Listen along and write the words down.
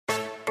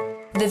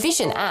The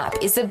Vision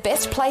app is the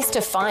best place to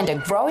find a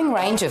growing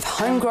range of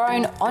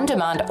homegrown,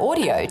 on-demand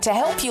audio to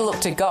help you look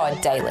to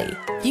God daily.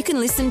 You can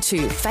listen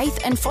to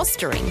Faith and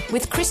Fostering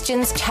with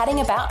Christians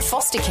chatting about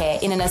foster care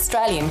in an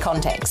Australian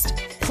context.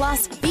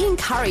 Plus, be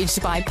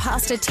encouraged by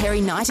Pastor Terry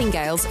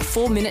Nightingale's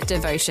 4-minute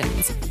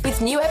devotions, with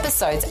new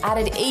episodes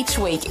added each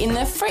week in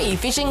the free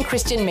Vision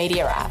Christian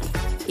Media app.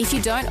 If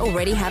you don't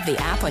already have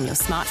the app on your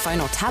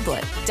smartphone or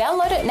tablet,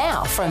 download it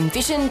now from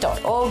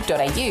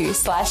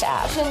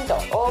vision.org.au/app.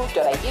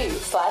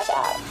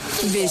 Vision.org.au/app.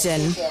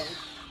 Vision.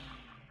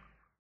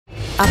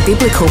 A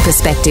biblical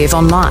perspective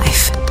on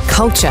life,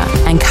 culture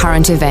and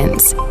current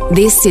events.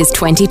 This is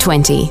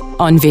 2020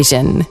 on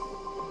Vision.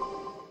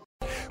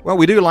 Well,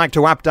 we do like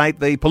to update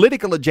the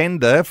political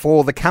agenda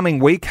for the coming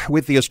week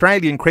with the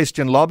Australian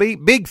Christian Lobby.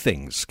 Big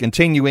things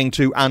continuing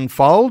to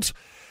unfold.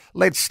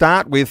 Let's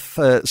start with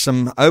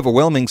some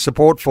overwhelming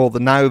support for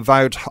the no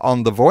vote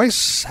on The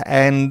Voice.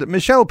 And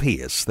Michelle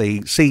Pearse,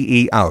 the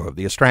CEO of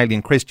the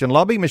Australian Christian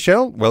Lobby.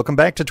 Michelle, welcome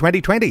back to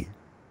 2020.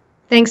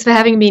 Thanks for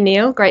having me,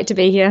 Neil. Great to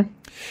be here.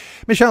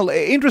 Michelle,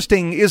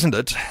 interesting, isn't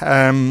it?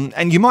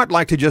 And you might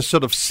like to just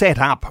sort of set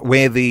up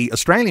where the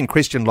Australian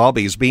Christian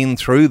Lobby has been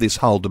through this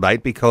whole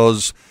debate,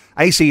 because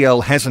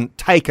ACL hasn't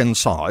taken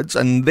sides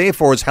and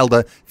therefore has held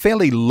a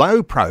fairly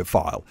low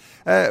profile.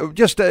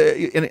 Just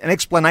an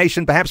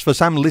explanation perhaps for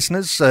some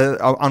listeners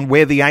on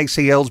where the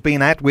ACL's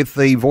been at with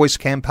the Voice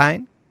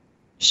campaign?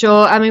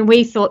 Sure. I mean,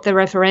 we thought the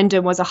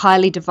referendum was a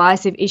highly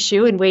divisive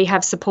issue, and we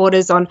have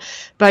supporters on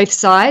both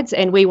sides,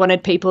 and we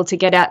wanted people to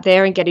get out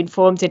there and get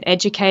informed and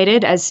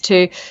educated as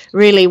to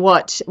really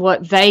what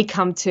they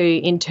come to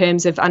in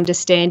terms of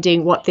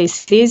understanding what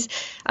this is.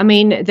 I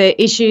mean,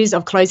 the issues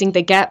of closing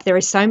the gap, there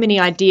are so many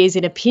ideas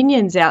and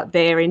opinions out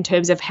there in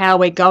terms of how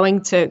we're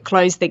going to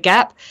close the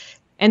gap.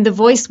 And The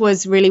Voice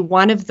was really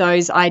one of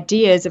those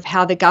ideas of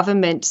how the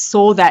government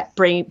saw that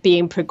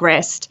being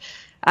progressed.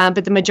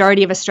 But the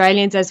majority of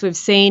Australians, as we've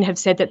seen, have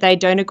said that they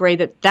don't agree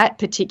that that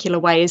particular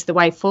way is the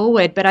way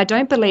forward. But I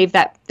don't believe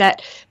that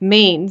that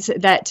means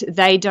that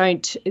they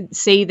don't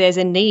see there's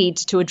a need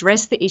to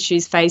address the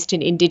issues faced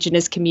in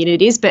Indigenous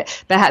communities,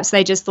 but perhaps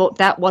they just thought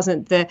that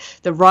wasn't the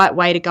right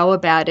way to go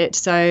about it.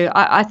 So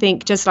I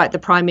think, just like the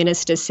Prime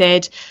Minister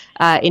said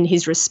in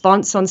his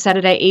response on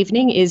Saturday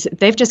evening, is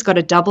they've just got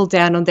to double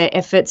down on their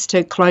efforts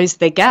to close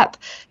the gap.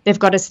 They've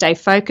got to stay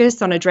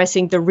focused on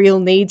addressing the real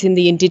needs in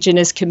the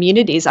Indigenous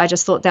communities. I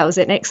just thought that was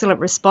an excellent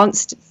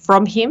response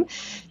from him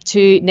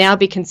to now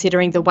be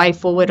considering the way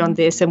forward on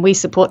this, and we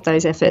support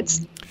those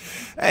efforts.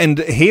 And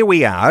here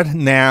we are.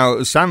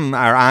 Now, some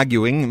are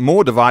arguing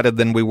more divided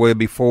than we were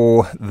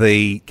before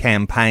the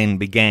campaign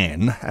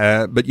began,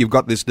 but you've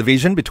got this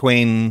division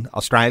between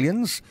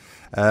Australians,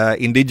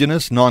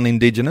 Indigenous,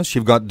 non-Indigenous.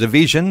 You've got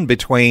division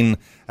between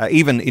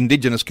even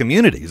Indigenous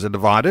communities are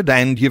divided,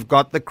 and you've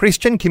got the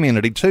Christian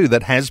community too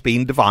that has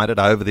been divided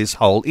over this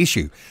whole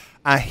issue.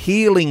 A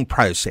healing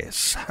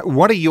process.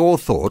 What are your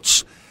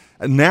thoughts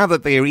now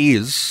that there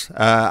is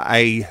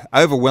a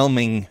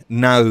overwhelming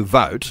no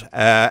vote,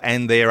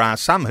 and there are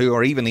some who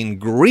are even in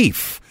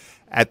grief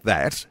at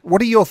that?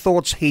 What are your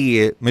thoughts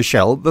here,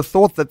 Michelle? The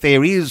thought that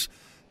there is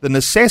the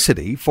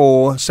necessity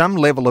for some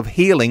level of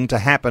healing to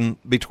happen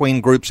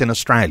between groups in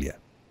Australia?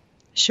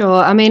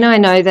 Sure. I mean, I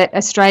know that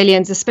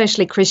Australians,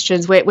 especially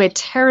Christians, we're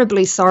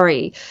terribly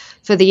sorry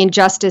for the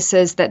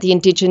injustices that the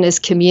Indigenous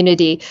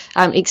community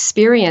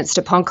experienced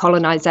upon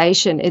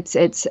colonisation.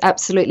 It's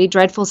absolutely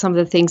dreadful, some of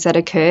the things that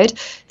occurred.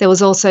 There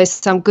was also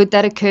some good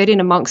that occurred in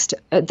amongst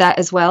that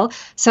as well.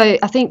 So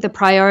I think the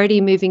priority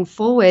moving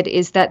forward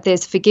is that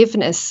there's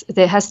forgiveness.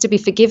 There has to be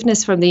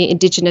forgiveness from the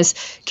Indigenous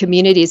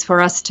communities for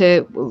us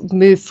to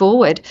move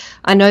forward.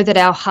 I know that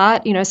our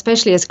heart,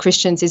 especially as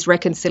Christians, is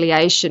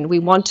reconciliation. We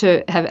want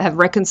to have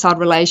reconciled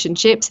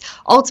relationships.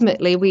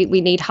 Ultimately,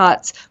 we need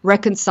hearts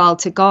reconciled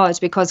to God,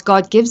 because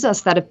God gives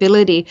us that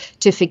ability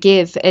to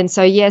forgive. And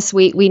so, yes,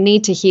 we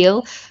need to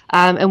heal,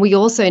 and we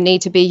also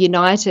need to be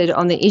united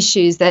on the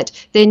issues that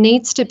there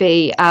needs to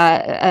be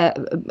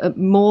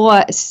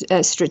more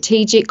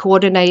strategic,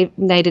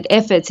 coordinated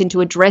efforts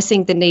into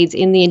addressing the needs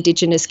in the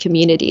Indigenous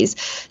communities,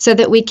 so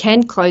that we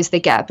can close the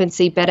gap and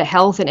see better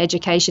health and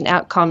education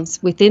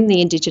outcomes within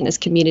the Indigenous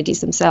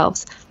communities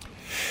themselves.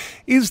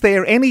 Is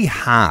there any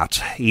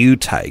heart you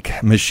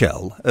take,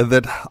 Michelle,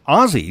 that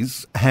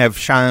Aussies have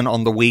shown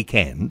on the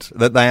weekend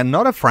that they are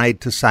not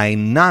afraid to say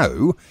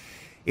no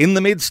in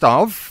the midst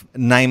of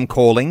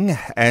name-calling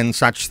and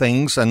such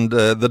things, and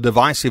the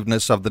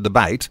divisiveness of the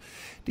debate?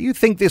 Do you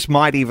think this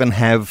might even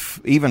have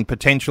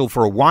potential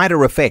for a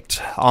wider effect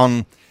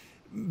on,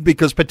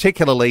 because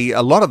particularly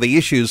a lot of the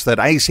issues that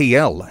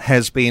ACL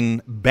has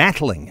been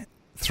battling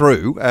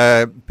through,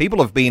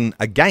 people have been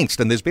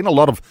against, and there's been a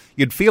lot of,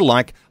 you'd feel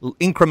like,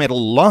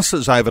 incremental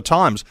losses over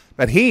times.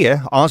 But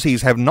here,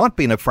 Aussies have not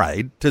been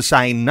afraid to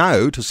say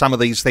no to some of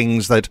these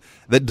things that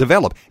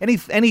develop.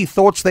 Any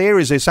thoughts there?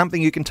 Is there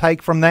something you can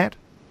take from that?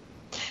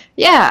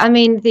 Yeah, I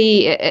mean,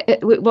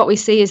 what we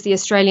see is the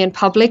Australian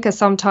public are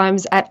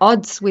sometimes at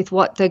odds with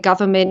what the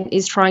government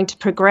is trying to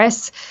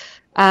progress.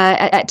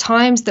 At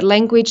times, the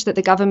language that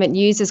the government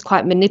uses is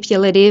quite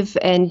manipulative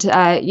and,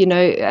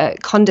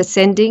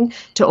 condescending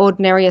to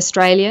ordinary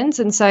Australians.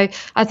 And so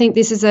I think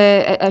this is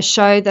a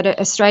show that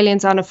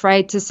Australians aren't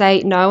afraid to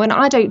say no. And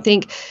I don't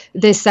think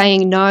they're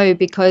saying no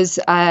because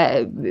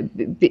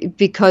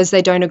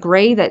they don't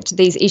agree that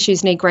these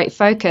issues need great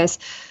focus.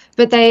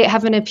 But they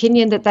have an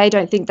opinion that they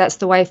don't think that's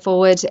the way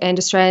forward, and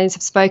Australians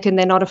have spoken.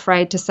 They're not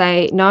afraid to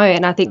say no.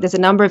 And I think there's a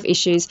number of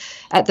issues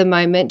at the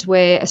moment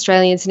where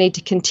Australians need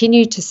to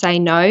continue to say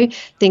no.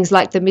 Things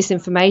like the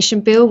misinformation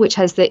bill, which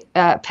has the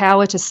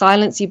power to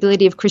silence the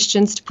ability of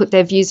Christians to put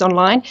their views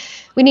online.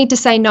 We need to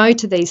say no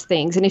to these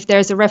things. And if there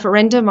is a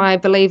referendum, I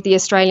believe the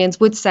Australians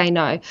would say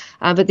no.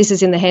 But this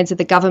is in the hands of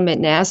the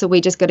government now. So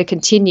we just got to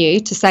continue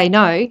to say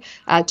no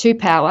to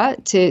power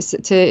to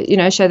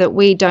show that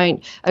we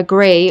don't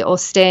agree or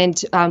stand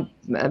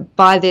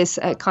by this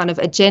kind of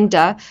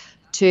agenda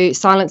to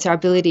silence our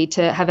ability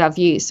to have our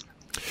views.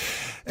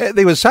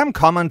 There was some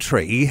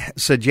commentary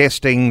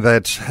suggesting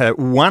that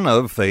one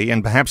of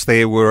and perhaps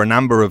there were a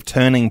number of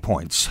turning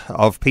points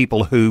of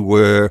people who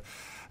were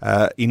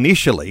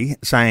initially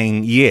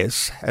saying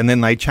yes, and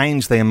then they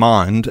changed their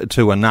mind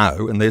to a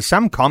no. And there's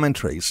some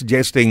commentary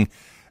suggesting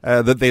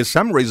that there's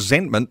some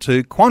resentment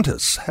to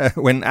Qantas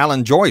when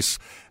Alan Joyce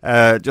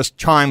just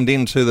chimed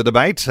into the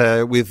debate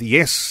with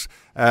yes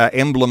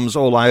emblems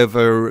all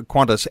over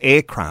Qantas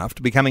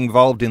aircraft, becoming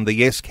involved in the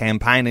Yes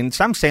campaign, in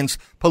some sense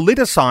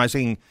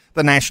politicising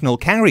the national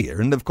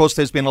carrier. And of course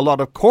there's been a lot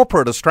of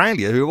corporate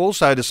Australia who have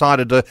also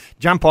decided to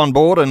jump on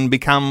board and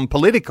become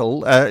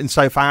political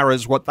insofar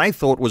as what they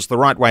thought was the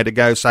right way to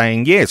go,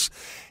 saying yes.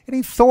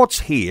 Any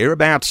thoughts here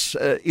about,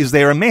 is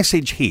there a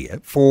message here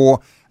for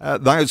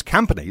those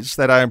companies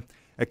that are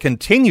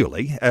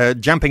continually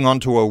jumping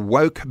onto a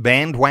woke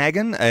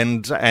bandwagon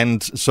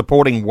and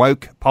supporting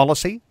woke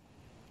policy?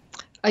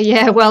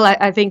 Yeah, well,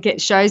 I think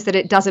it shows that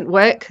it doesn't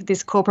work,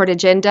 this corporate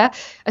agenda.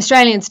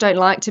 Australians don't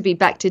like to be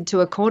backed into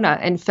a corner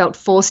and felt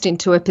forced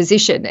into a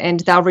position,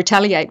 and they'll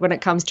retaliate when it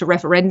comes to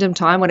referendum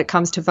time, when it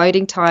comes to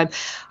voting time.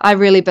 I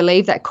really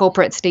believe that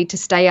corporates need to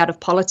stay out of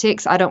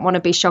politics. I don't want to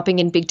be shopping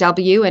in Big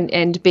W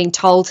and being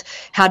told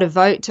how to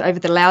vote over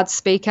the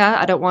loudspeaker.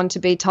 I don't want to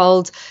be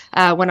told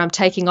when I'm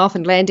taking off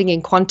and landing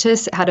in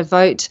Qantas how to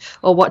vote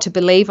or what to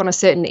believe on a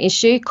certain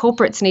issue.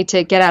 Corporates need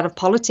to get out of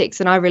politics,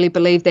 and I really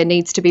believe there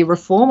needs to be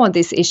reform on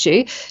this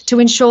issue to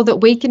ensure that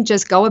we can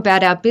just go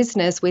about our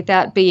business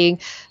without being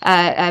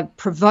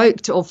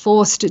provoked or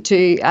forced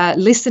to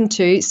listen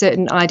to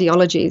certain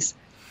ideologies.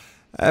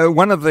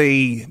 One of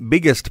the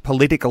biggest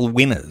political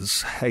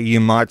winners, you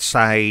might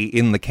say,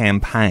 in the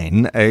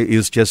campaign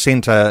is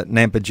Jacinta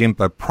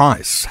Nampijinpa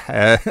Price.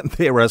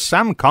 There are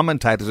some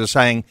commentators who are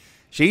saying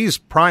she's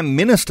Prime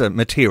Minister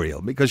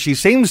material because she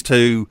seems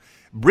to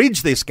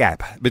bridge this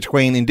gap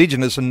between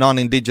Indigenous and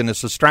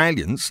non-Indigenous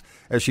Australians.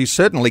 She's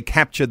certainly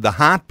captured the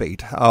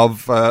heartbeat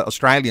of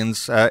Australians,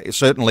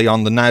 certainly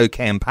on the No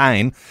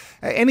campaign.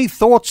 Any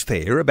thoughts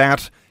there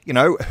about,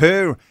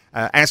 her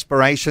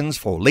aspirations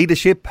for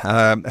leadership,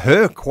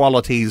 her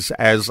qualities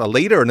as a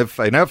leader? And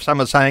if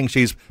some are saying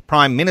she's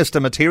Prime Minister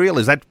material,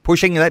 is that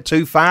pushing that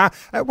too far?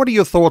 What are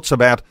your thoughts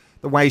about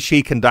the way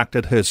she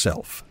conducted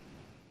herself?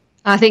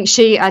 I think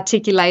she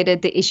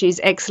articulated the issues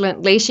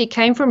excellently. She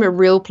came from a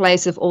real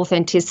place of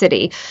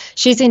authenticity.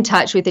 She's in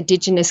touch with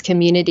Indigenous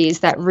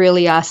communities that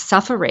really are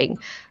suffering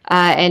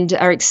and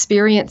are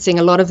experiencing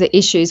a lot of the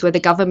issues where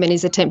the government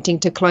is attempting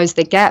to close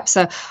the gap.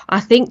 So I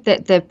think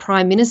that the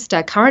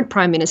current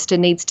Prime Minister,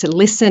 needs to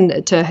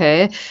listen to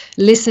her,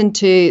 listen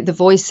to the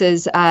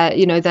voices,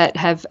 that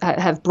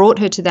have brought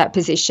her to that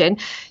position.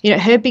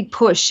 Her big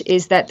push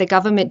is that the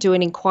government do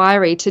an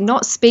inquiry to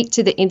not speak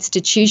to the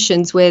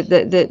institutions where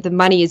the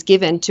money is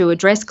given to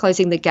address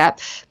closing the gap,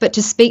 but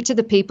to speak to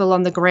the people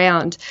on the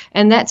ground.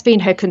 And that's been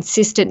her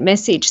consistent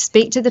message.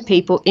 Speak to the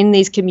people in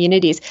these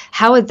communities.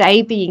 How are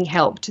they being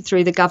helped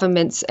through the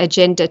government's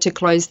agenda to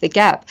close the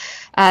gap?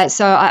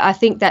 So I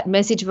think that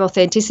message of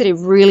authenticity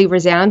really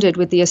resounded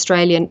with the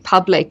Australian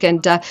public.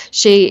 And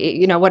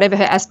she, whatever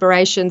her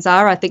aspirations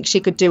are, I think she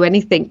could do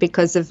anything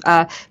because of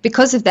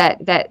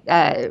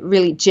that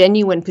really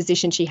genuine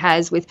position she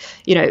has with,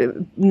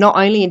 not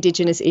only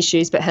Indigenous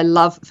issues, but her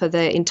love for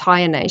the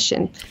entire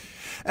nation.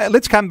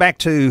 Let's come back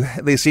to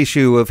this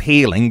issue of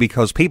healing,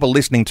 because people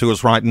listening to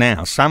us right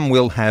now, some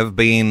will have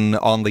been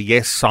on the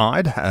yes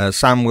side,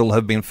 some will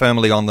have been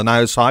firmly on the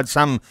no side,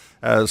 some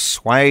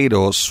swayed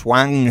or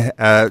swung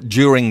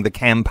during the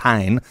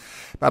campaign.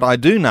 But I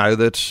do know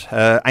that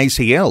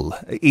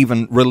ACL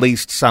even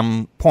released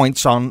some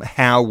points on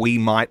how we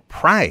might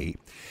pray.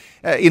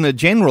 In a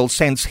general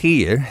sense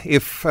here,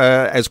 if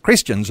as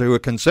Christians who are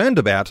concerned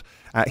about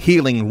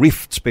healing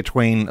rifts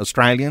between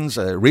Australians,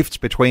 rifts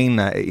between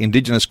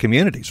Indigenous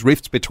communities,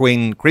 rifts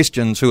between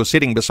Christians who are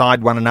sitting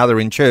beside one another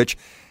in church,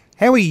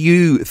 how are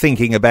you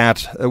thinking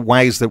about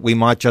ways that we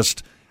might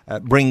just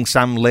bring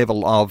some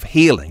level of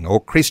healing, or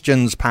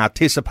Christians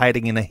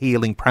participating in a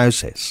healing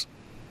process?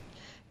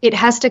 It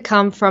has to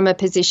come from a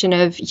position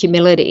of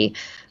humility.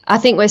 I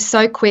think we're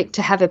so quick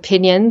to have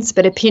opinions,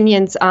 but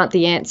opinions aren't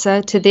the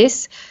answer to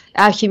this.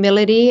 our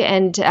humility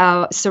and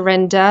our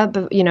surrender,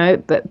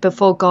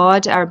 before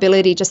God, our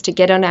ability just to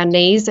get on our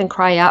knees and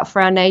cry out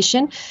for our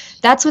nation,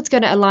 that's what's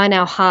going to align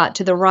our heart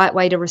to the right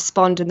way to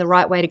respond and the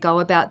right way to go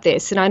about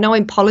this. And I know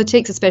in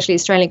politics, especially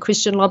Australian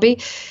Christian lobby,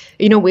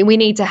 we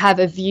need to have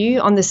a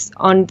view on this,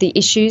 on the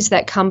issues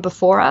that come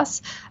before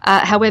us.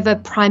 However,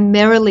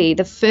 primarily,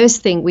 the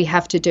first thing we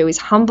have to do is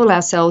humble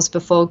ourselves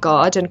before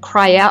God and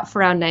cry out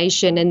for our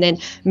nation, and then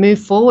move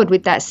forward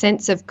with that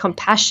sense of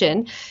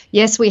compassion.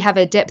 Yes, we have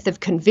a depth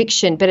of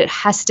conviction, but it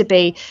has to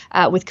be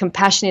with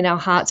compassion in our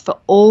hearts for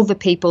all the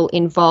people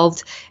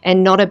involved,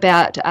 and not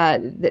about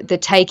the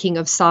taking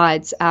of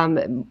sides.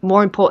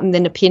 More important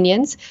than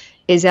opinions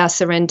is our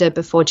surrender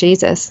before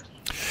Jesus.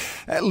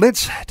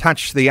 Let's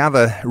touch the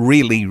other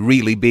really,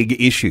 really big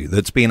issue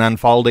that's been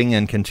unfolding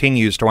and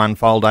continues to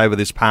unfold over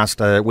this past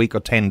week or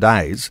 10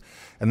 days,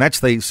 and that's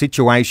the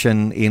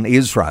situation in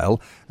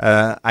Israel.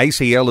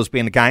 ACL has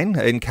been, again,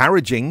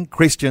 encouraging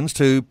Christians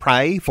to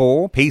pray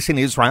for peace in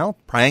Israel,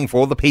 praying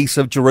for the peace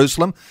of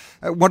Jerusalem.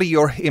 What are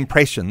your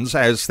impressions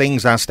as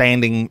things are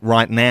standing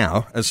right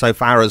now, so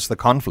far as the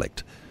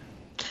conflict?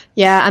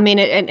 Yeah, I mean,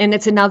 and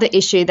it's another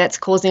issue that's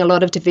causing a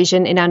lot of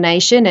division in our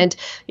nation. And,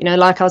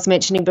 like I was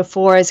mentioning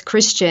before, as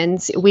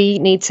Christians, we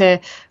need to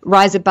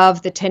rise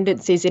above the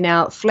tendencies in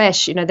our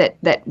flesh,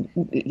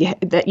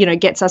 that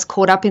gets us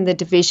caught up in the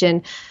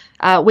division.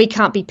 We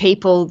can't be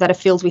people that are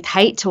filled with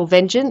hate or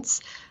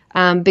vengeance.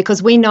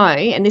 Because we know,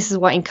 and this is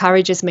what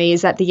encourages me,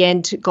 is at the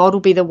end, God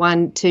will be the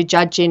one to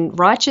judge in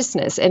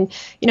righteousness. And,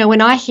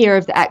 when I hear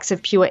of the acts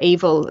of pure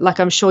evil, like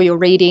I'm sure you're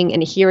reading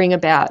and hearing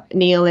about,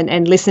 Neil,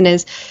 and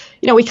listeners,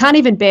 we can't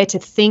even bear to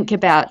think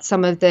about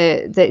some of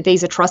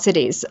these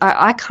atrocities.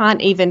 I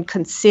can't even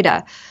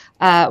consider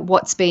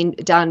what's been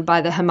done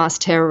by the Hamas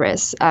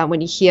terrorists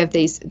when you hear of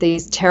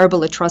these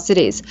terrible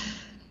atrocities.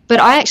 But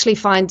I actually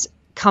find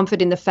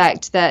comfort in the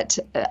fact that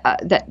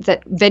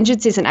that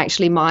vengeance isn't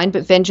actually mine,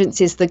 but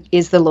vengeance is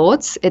the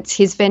Lord's. It's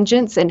His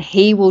vengeance, and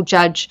He will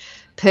judge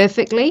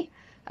perfectly.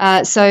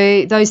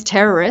 So those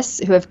terrorists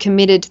who have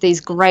committed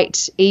these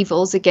great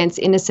evils against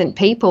innocent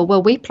people,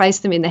 well, we place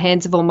them in the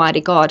hands of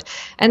Almighty God,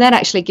 and that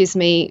actually gives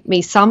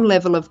me some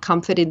level of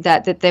comfort in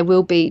that there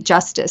will be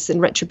justice and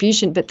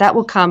retribution, but that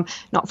will come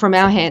not from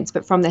our hands,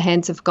 but from the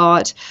hands of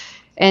God.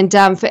 And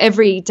for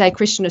everyday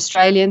Christian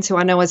Australians who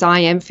I know, as I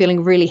am,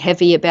 feeling really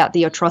heavy about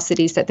the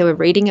atrocities that they were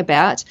reading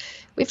about,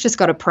 we've just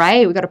got to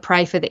pray. We've got to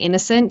pray for the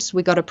innocent.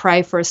 We've got to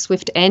pray for a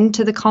swift end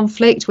to the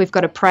conflict. We've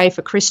got to pray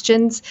for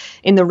Christians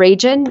in the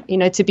region,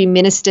 to be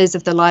ministers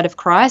of the light of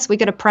Christ. We've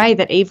got to pray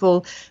that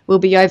evil will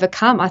be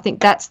overcome. I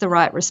think that's the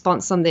right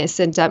response on this.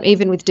 And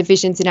even with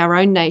divisions in our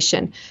own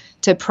nation,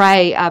 to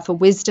pray for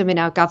wisdom in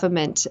our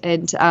government,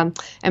 and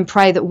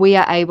pray that we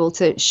are able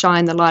to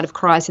shine the light of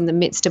Christ in the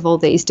midst of all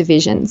these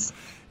divisions.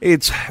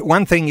 It's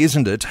one thing,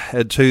 isn't it,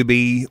 to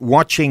be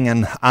watching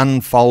an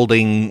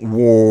unfolding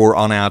war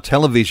on our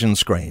television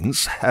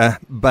screens,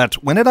 but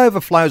when it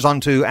overflows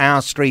onto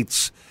our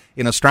streets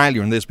in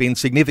Australia, and there's been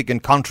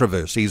significant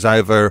controversies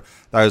over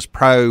those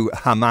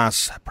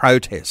pro-Hamas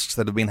protests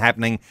that have been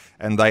happening,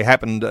 and they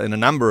happened in a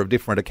number of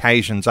different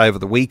occasions over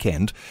the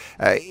weekend.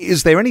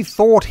 Is there any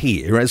thought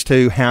here as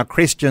to how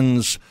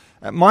Christians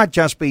might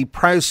just be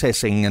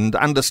processing and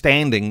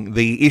understanding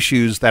the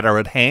issues that are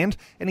at hand?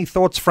 Any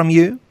thoughts from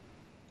you?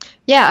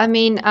 Yeah, I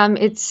mean,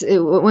 it's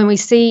when we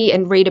see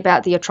and read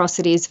about the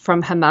atrocities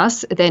from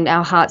Hamas, then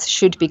our hearts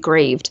should be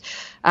grieved.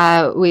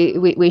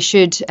 We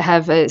should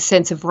have a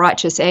sense of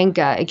righteous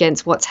anger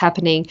against what's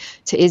happening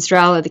to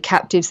Israel, or the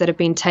captives that have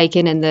been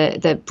taken, and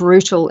the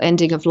brutal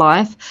ending of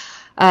life.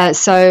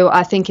 So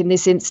I think in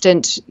this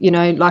instant,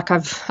 like I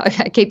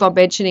keep on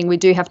mentioning, we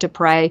do have to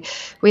pray.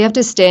 We have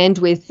to stand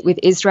with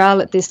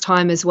Israel at this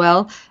time as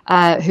well,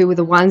 who were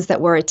the ones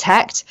that were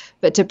attacked,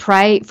 but to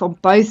pray for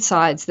both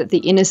sides, that the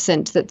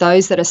innocent, that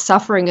those that are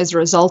suffering as a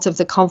result of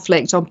the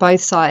conflict on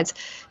both sides,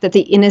 that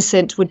the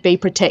innocent would be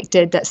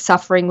protected, that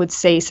suffering would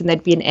cease, and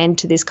there'd be an end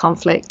to this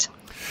conflict.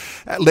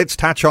 Let's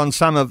touch on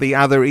some of the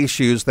other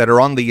issues that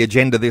are on the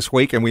agenda this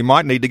week, and we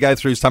might need to go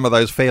through some of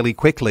those fairly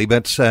quickly,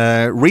 but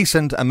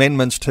recent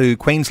amendments to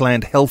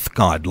Queensland health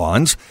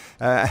guidelines.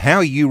 How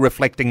are you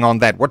reflecting on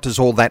that? What does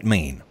all that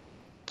mean?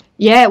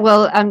 Yeah,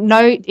 well,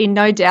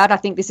 no doubt, I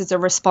think this is a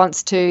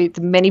response to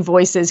the many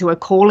voices who are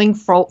calling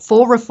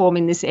for reform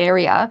in this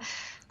area.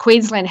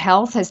 Queensland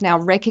Health has now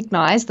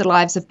recognised the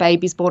lives of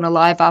babies born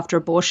alive after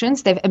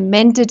abortions. They've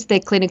amended their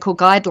clinical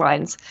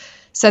guidelines.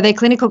 So their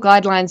clinical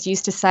guidelines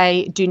used to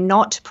say, do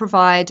not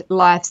provide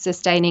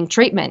life-sustaining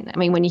treatment. I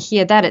mean, when you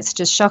hear that, it's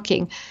just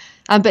shocking.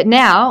 But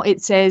now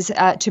it says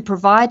to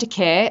provide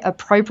care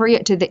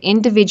appropriate to the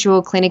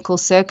individual clinical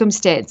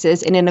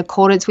circumstances and in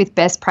accordance with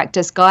best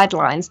practice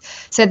guidelines.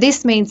 So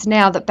this means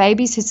now that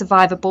babies who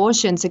survive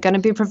abortions are going to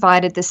be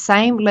provided the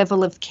same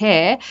level of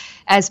care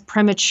as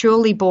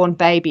prematurely born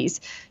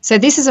babies. So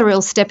this is a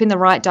real step in the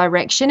right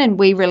direction, and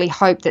we really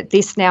hope that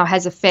this now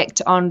has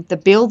effect on the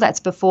bill that's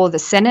before the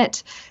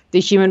Senate. the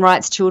Human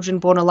Rights Children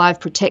Born Alive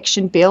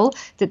Protection Bill,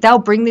 that they'll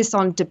bring this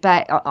onto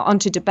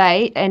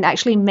debate and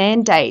actually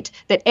mandate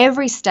that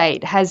every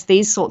state has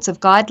these sorts of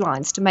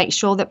guidelines to make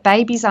sure that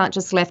babies aren't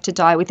just left to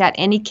die without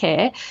any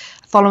care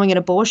following an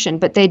abortion,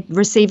 but they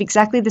receive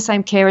exactly the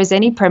same care as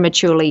any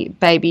prematurely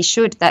baby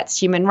should.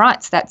 That's human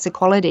rights, that's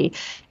equality,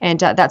 and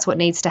that's what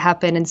needs to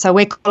happen. And so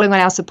we're calling on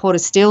our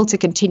supporters still to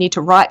continue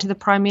to write to the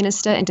Prime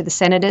Minister and to the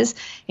senators,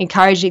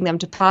 encouraging them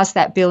to pass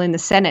that bill in the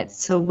Senate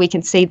so we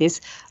can see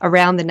this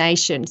around the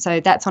nation. So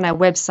that's on our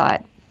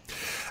website.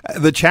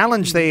 The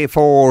challenge there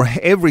for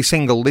every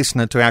single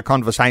listener to our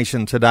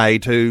conversation today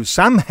to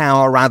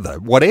somehow or other,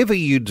 whatever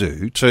you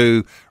do,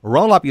 to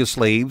roll up your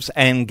sleeves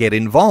and get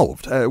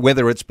involved,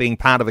 whether it's being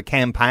part of a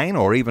campaign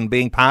or even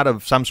being part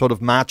of some sort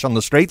of march on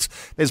the streets.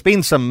 There's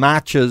been some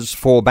marches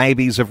for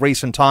babies of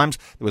recent times.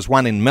 There was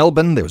one in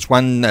Melbourne. There was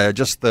one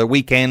just the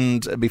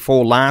weekend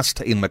before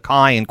last in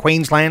Mackay in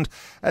Queensland.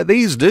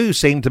 These do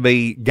seem to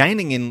be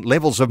gaining in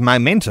levels of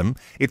momentum.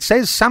 It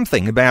says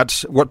something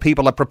about what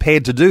people are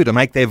prepared to do to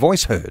make their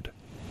voice heard.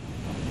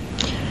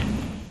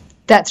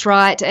 That's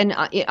right, and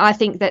I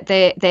think that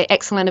they're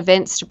excellent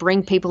events to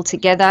bring people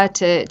together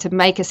to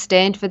make a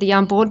stand for the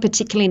unborn,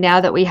 particularly now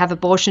that we have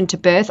abortion to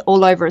birth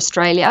all over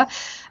Australia.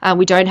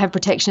 We don't have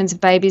protections if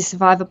babies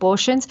survive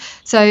abortions.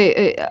 So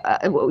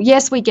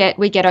yes, we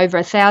get over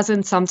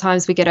 1,000.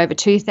 Sometimes we get over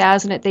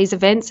 2,000 at these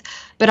events.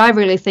 But I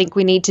really think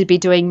we need to be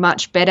doing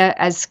much better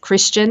as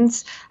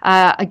Christians.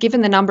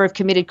 Given the number of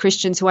committed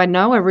Christians who I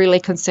know are really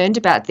concerned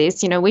about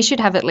this, we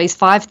should have at least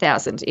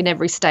 5,000 in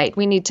every state.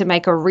 We need to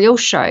make a real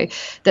show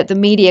that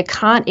the media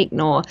can't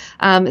ignore.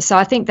 So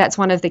I think that's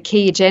one of the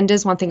key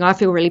agendas. One thing I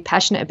feel really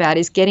passionate about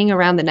is getting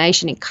around the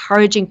nation,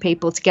 encouraging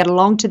people to get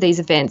along to these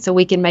events so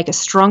we can make a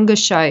stronger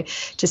show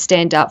to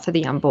stand up for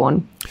the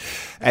unborn.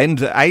 And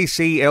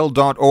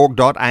acl.org.au,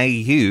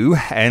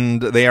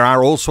 and there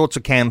are all sorts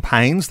of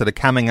campaigns that are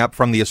coming up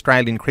from the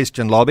Australian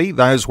Christian Lobby,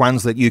 those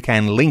ones that you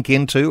can link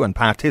into and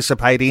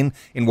participate in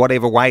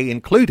whatever way,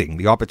 including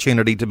the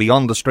opportunity to be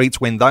on the streets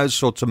when those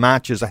sorts of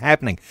marches are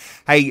happening.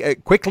 Hey,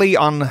 quickly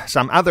on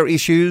some other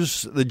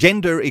issues, the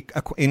gender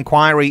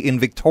inquiry in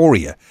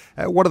Victoria.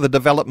 What are the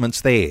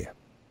developments there?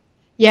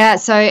 Yeah,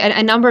 so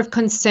a number of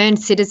concerned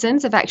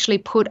citizens have actually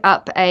put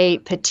up a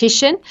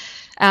petition.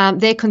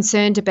 They're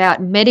concerned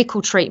about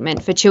medical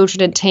treatment for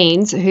children and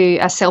teens who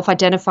are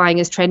self-identifying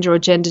as gender or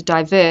gender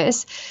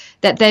diverse,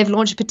 that they've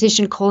launched a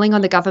petition calling on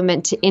the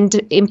government to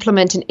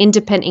implement an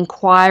independent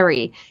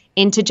inquiry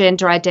into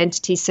gender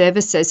identity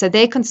services. So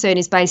their concern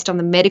is based on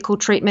the medical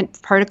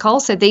treatment protocol.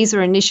 So these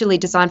are initially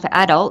designed for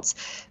adults,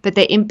 but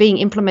they're being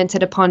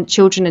implemented upon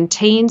children and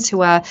teens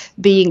who are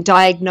being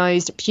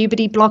diagnosed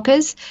puberty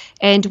blockers.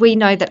 And we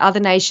know that other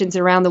nations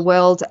around the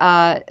world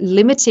are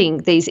limiting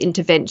these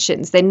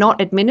interventions. They're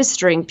not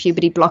administering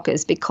puberty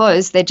blockers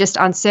because they're just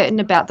uncertain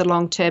about the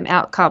long-term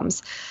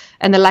outcomes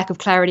and the lack of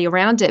clarity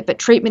around it. But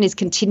treatment is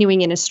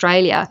continuing in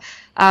Australia.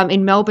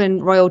 In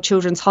Melbourne Royal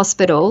Children's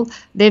Hospital,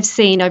 they've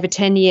seen over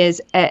 10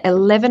 years a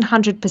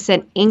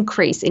 1,100%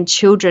 increase in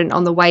children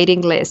on the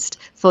waiting list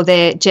for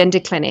their gender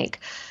clinic.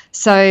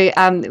 So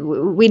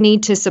we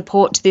need to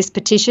support this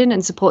petition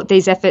and support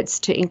these efforts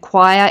to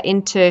inquire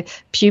into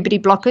puberty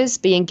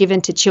blockers being given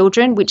to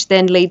children, which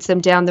then leads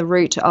them down the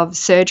route of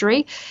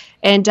surgery.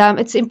 And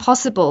it's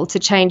impossible to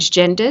change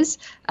genders,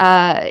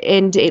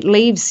 and it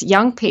leaves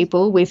young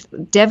people with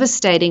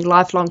devastating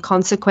lifelong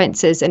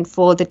consequences. And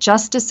for the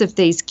justice of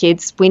these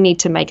kids, we need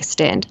to make a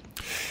stand.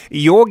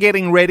 You're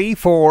getting ready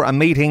for a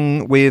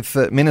meeting with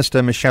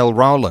Minister Michelle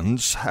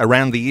Rowlands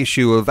around the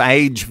issue of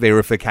age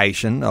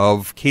verification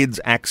of kids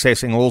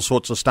accessing all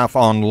sorts of stuff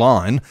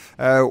online.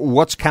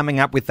 What's coming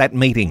up with that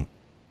meeting?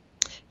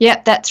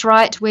 Yep, that's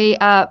right.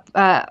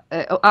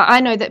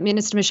 I know that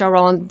Minister Michelle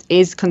Rowlands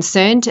is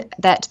concerned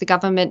that the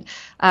government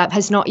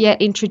has not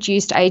yet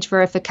introduced age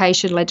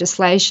verification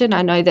legislation.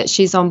 I know that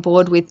she's on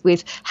board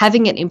with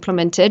having it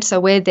implemented.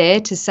 So we're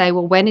there to say,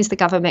 well, when is the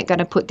government going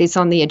to put this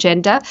on the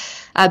agenda?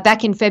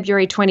 Back in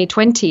February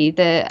 2020,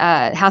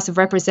 the House of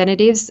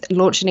Representatives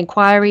launched an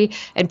inquiry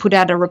and put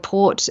out a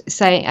report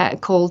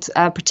called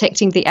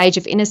Protecting the Age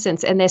of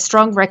Innocence. And their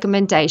strong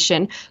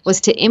recommendation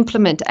was to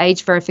implement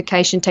age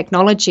verification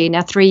technology.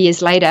 Now, 3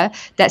 years later,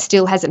 that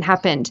still hasn't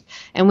happened.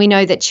 And we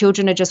know that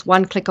children are just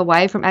one click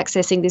away from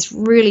accessing this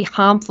really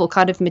harmful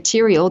kind of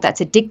material that's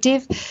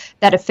addictive,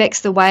 that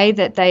affects the way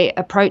that they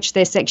approach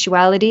their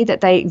sexuality, that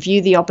they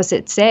view the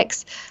opposite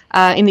sex.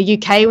 In the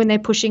UK, when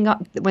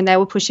they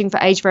were pushing for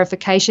age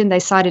verification, they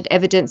cited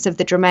evidence of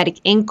the dramatic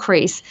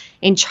increase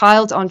in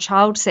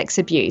child-on-child sex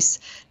abuse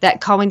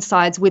that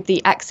coincides with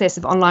the access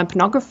of online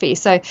pornography.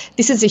 So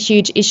this is a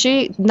huge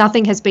issue.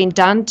 Nothing has been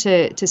done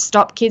to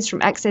stop kids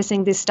from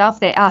accessing this stuff.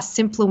 There are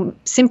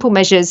simple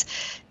measures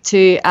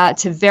to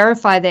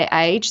verify their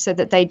age so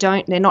that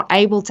they're not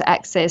able to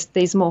access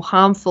these more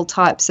harmful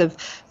types of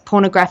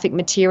pornographic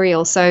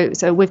material. So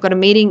we've got a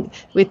meeting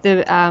with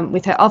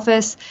her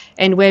office,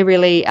 and we're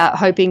really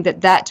hoping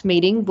that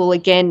meeting will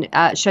again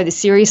show the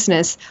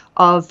seriousness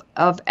of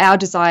our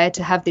desire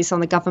to have this on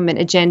the government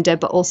agenda,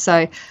 but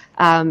also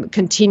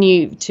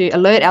continue to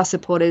alert our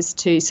supporters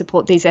to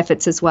support these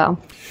efforts as well.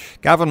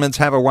 Governments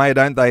have a way,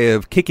 don't they,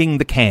 of kicking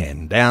the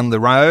can down the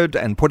road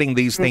and putting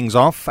these things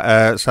off.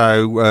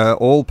 So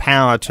all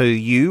power to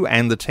you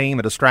and the team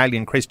at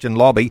Australian Christian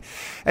Lobby.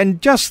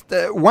 And just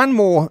one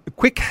more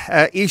quick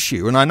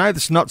issue, and I know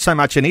this is not so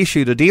much an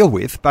issue to deal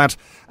with, but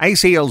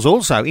ACL's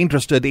also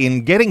interested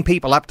in getting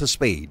people up to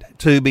speed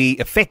to be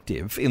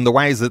effective in the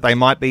ways that they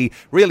might be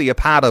really a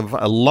part of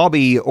a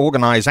lobby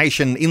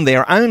organisation in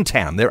their own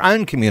town, their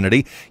own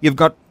community. You've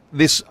got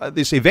this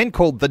event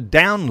called The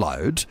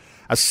Download,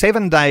 a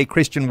 7-day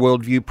Christian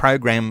Worldview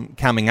program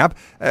coming up.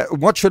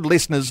 What should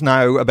listeners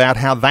know about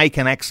how they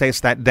can access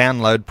that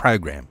Download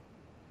program?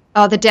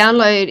 The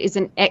Download is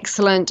an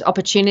excellent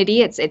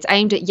opportunity. It's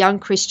aimed at young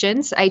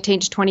Christians,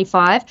 18 to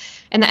 25,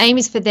 and the aim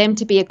is for them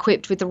to be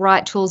equipped with the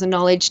right tools and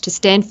knowledge to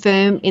stand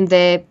firm in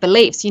their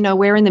beliefs. You know,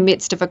 we're in the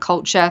midst of a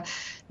culture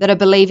that are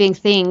believing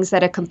things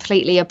that are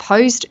completely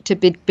opposed to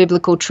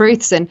biblical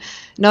truths, and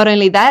not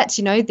only that,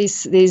 you know,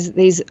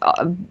 these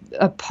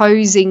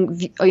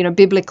opposing,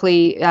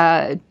 biblically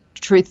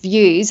truth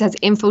views has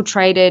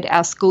infiltrated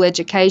our school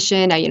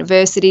education, our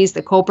universities,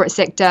 the corporate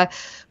sector,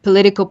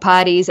 political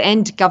parties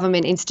and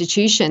government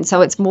institutions.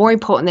 So it's more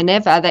important than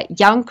ever that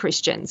young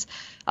Christians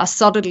are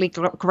solidly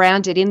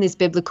grounded in this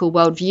biblical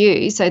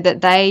worldview so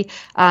that they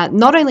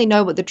not only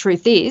know what the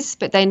truth is,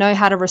 but they know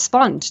how to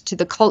respond to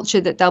the culture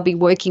that they'll be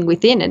working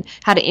within and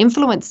how to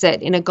influence it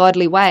in a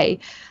godly way.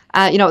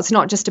 It's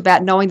not just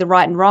about knowing the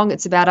right and wrong,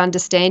 it's about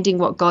understanding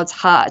what God's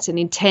heart and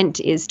intent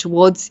is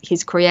towards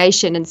his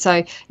creation. And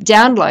so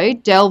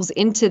Download delves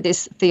into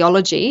this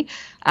theology,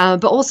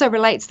 but also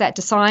relates that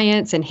to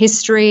science and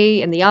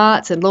history and the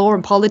arts and law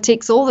and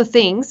politics, all the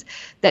things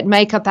that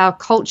make up our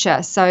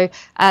culture. So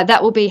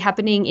that will be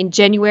happening in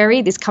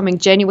January, this coming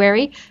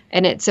January,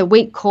 and it's a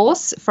week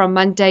course from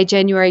Monday,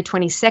 January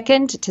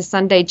 22nd to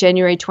Sunday,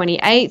 January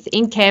 28th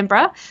in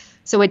Canberra.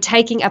 So we're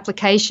taking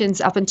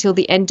applications up until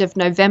the end of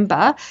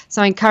November.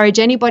 So I encourage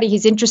anybody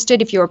who's interested,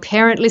 if you're a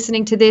parent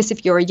listening to this,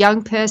 if you're a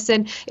young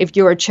person, if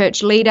you're a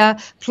church leader,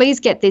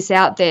 please get this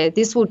out there.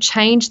 This will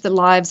change the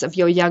lives of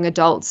your young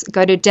adults.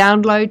 Go to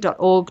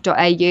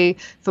download.org.au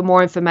for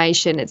more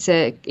information. It's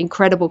an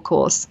incredible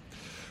course.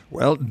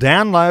 Well,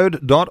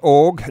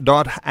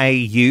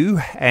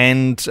 download.org.au,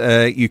 and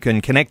you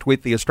can connect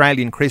with the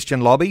Australian Christian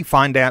Lobby,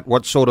 find out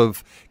what sort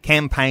of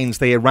campaigns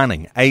they're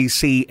running,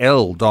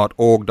 acl.org.au.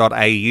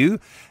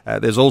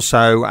 There's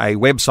also a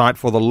website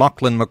for the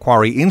Lachlan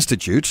Macquarie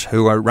Institute,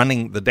 who are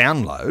running the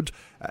Download,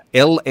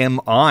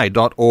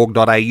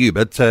 lmi.org.au.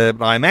 But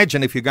I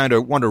imagine if you're going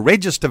to want to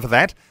register for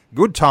that,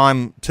 good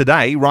time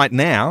today, right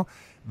now.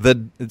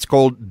 It's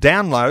called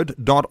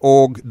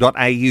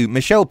download.org.au.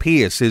 Michelle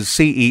Pearse is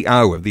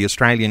CEO of the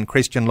Australian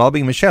Christian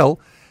Lobby. Michelle,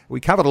 we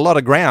covered a lot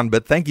of ground,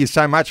 but thank you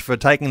so much for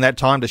taking that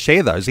time to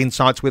share those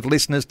insights with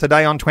listeners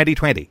today on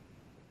 2020.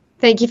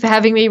 Thank you for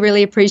having me.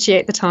 Really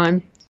appreciate the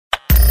time.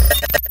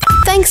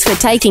 Thanks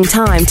for taking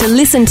time to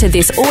listen to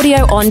this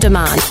audio on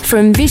demand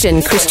from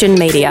Vision Christian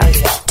Media.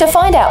 To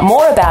find out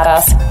more about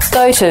us,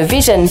 go to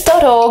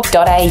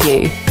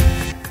vision.org.au.